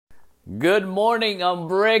Good morning,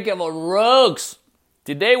 unbreakable rogues.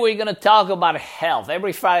 Today we're going to talk about health.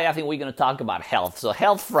 Every Friday I think we're going to talk about health. So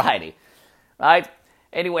Health Friday, right?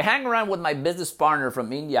 Anyway, hang around with my business partner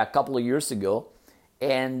from India a couple of years ago.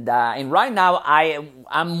 And right now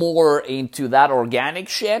I'm more into that organic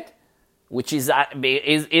shit, which is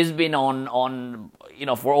been on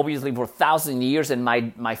for obviously for 1,000 years. And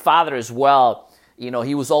my father as well. You know,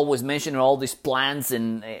 he was always mentioning all these plants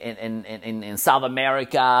in South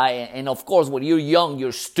America. And of course, when you're young,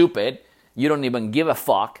 you're stupid. You don't even give a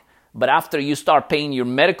fuck. But after you start paying your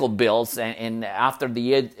medical bills and after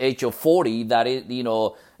the age of 40, that is,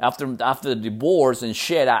 after the divorce and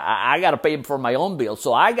shit, I got to pay for my own bills.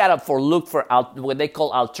 So I got to look for what they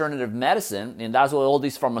call alternative medicine. And that's what all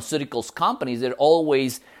these pharmaceuticals companies, they're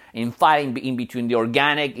always fighting in between the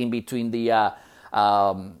organic, in between the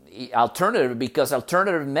alternative, because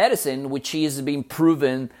alternative medicine, which is being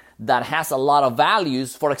proven that has a lot of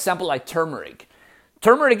values, for example, like turmeric.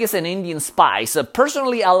 Turmeric is an Indian spice.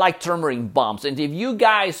 Personally, I like turmeric bombs. And if you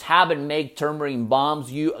guys haven't made turmeric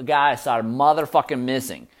bombs, you guys are motherfucking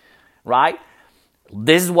missing, right?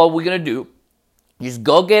 This is what we're going to do. Just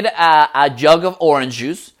go get a jug of orange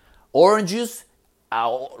juice,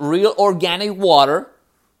 real organic water,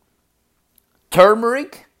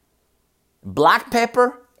 turmeric, black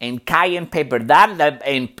pepper, and cayenne pepper, that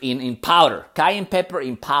in powder, cayenne pepper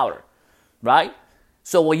in powder, right?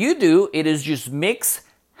 So what you do, it is just mix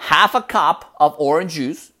half a cup of orange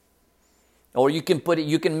juice, or you can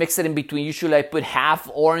mix it in between. Usually I put half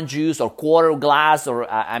orange juice or quarter glass, or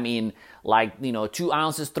 2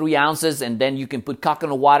 ounces, 3 ounces, and then you can put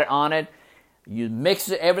coconut water on it. You mix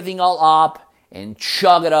everything all up and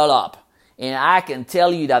chug it all up. And I can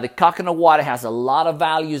tell you that the coconut water has a lot of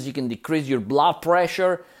values. You can decrease your blood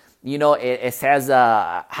pressure. It has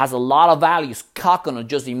a lot of values. Coconut,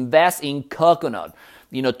 just invest in coconut.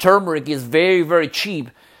 Turmeric is very, very cheap,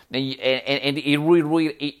 and it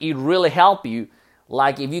really help you.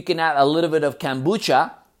 Like if you can add a little bit of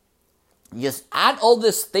kombucha, just add all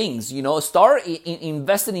these things. Start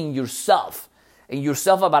investing in yourself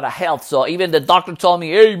about health. So even the doctor told me,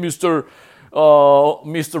 "Hey, Mr.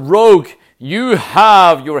 Rogue, your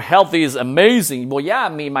health is amazing." Well, yeah,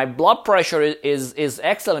 my blood pressure is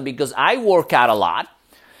excellent because I work out a lot,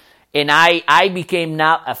 and I became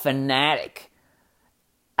now a fanatic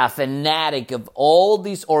of all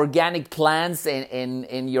these organic plants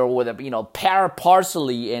and your with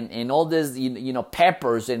parsley and all this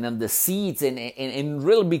peppers and the seeds and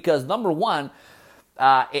really, because number one,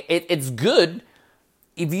 it's good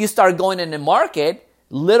if you start going in the market.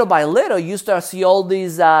 Little by little, you start to see all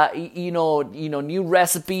these, new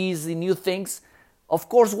recipes and new things. Of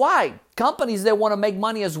course, why? Companies, they want to make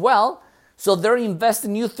money as well, so they're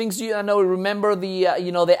investing new things. Remember the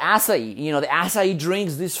acai, the acai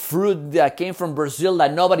drinks, this fruit that came from Brazil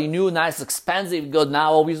that nobody knew. Now it's expensive because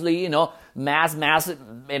now, obviously, mass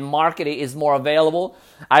and market is more available.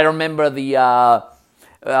 I remember the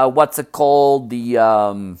what's it called, the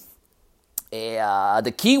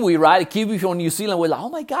kiwi, right? The kiwi from New Zealand was like, oh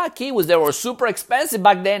my God, kiwis, they were super expensive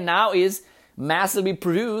back then. Now is massively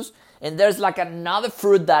produced. And there's like another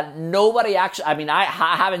fruit that nobody actually, I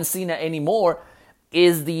haven't seen it anymore,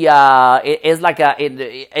 is it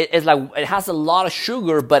has a lot of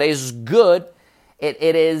sugar, but it's good. It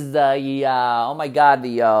is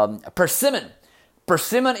the persimmon.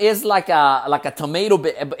 Persimmon is like a tomato.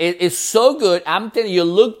 It's so good. I'm telling you,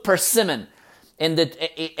 look, persimmon.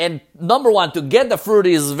 And number one, to get the fruit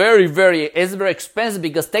is very, very expensive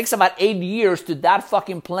because it takes about 8 years to that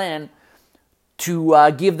fucking plant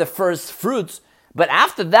to give the first fruits. But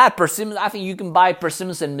after that, persimmons, I think you can buy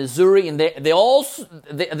persimmons in Missouri, and the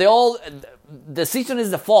season is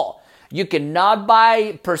the fall. You cannot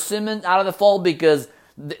buy persimmon out of the fall because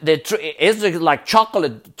the tree is like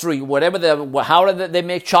chocolate tree, however they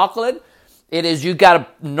make chocolate. It is, you got to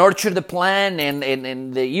nurture the plant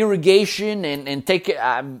and the irrigation and take it.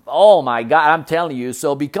 Oh my God, I'm telling you.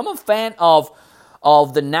 So become a fan of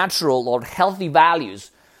the natural or healthy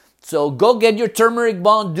values. So go get your turmeric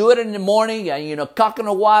bomb. Do it in the morning.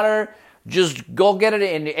 Coconut water. Just go get it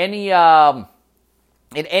in any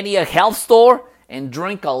health store and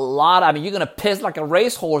drink a lot. You're going to piss like a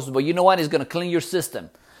racehorse, but you know what? It's going to clean your system.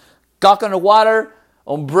 Coconut water,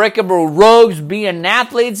 unbreakable rogues, being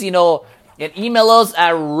athletes, and email us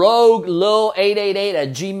at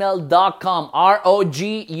roguelo888@gmail.com.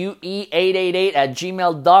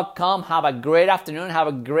 ROGUE888@gmail.com. Have a great afternoon. Have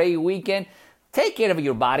a great weekend. Take care of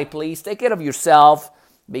your body, please. Take care of yourself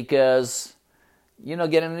because you're not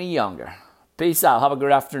getting any younger. Peace out. Have a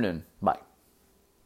great afternoon.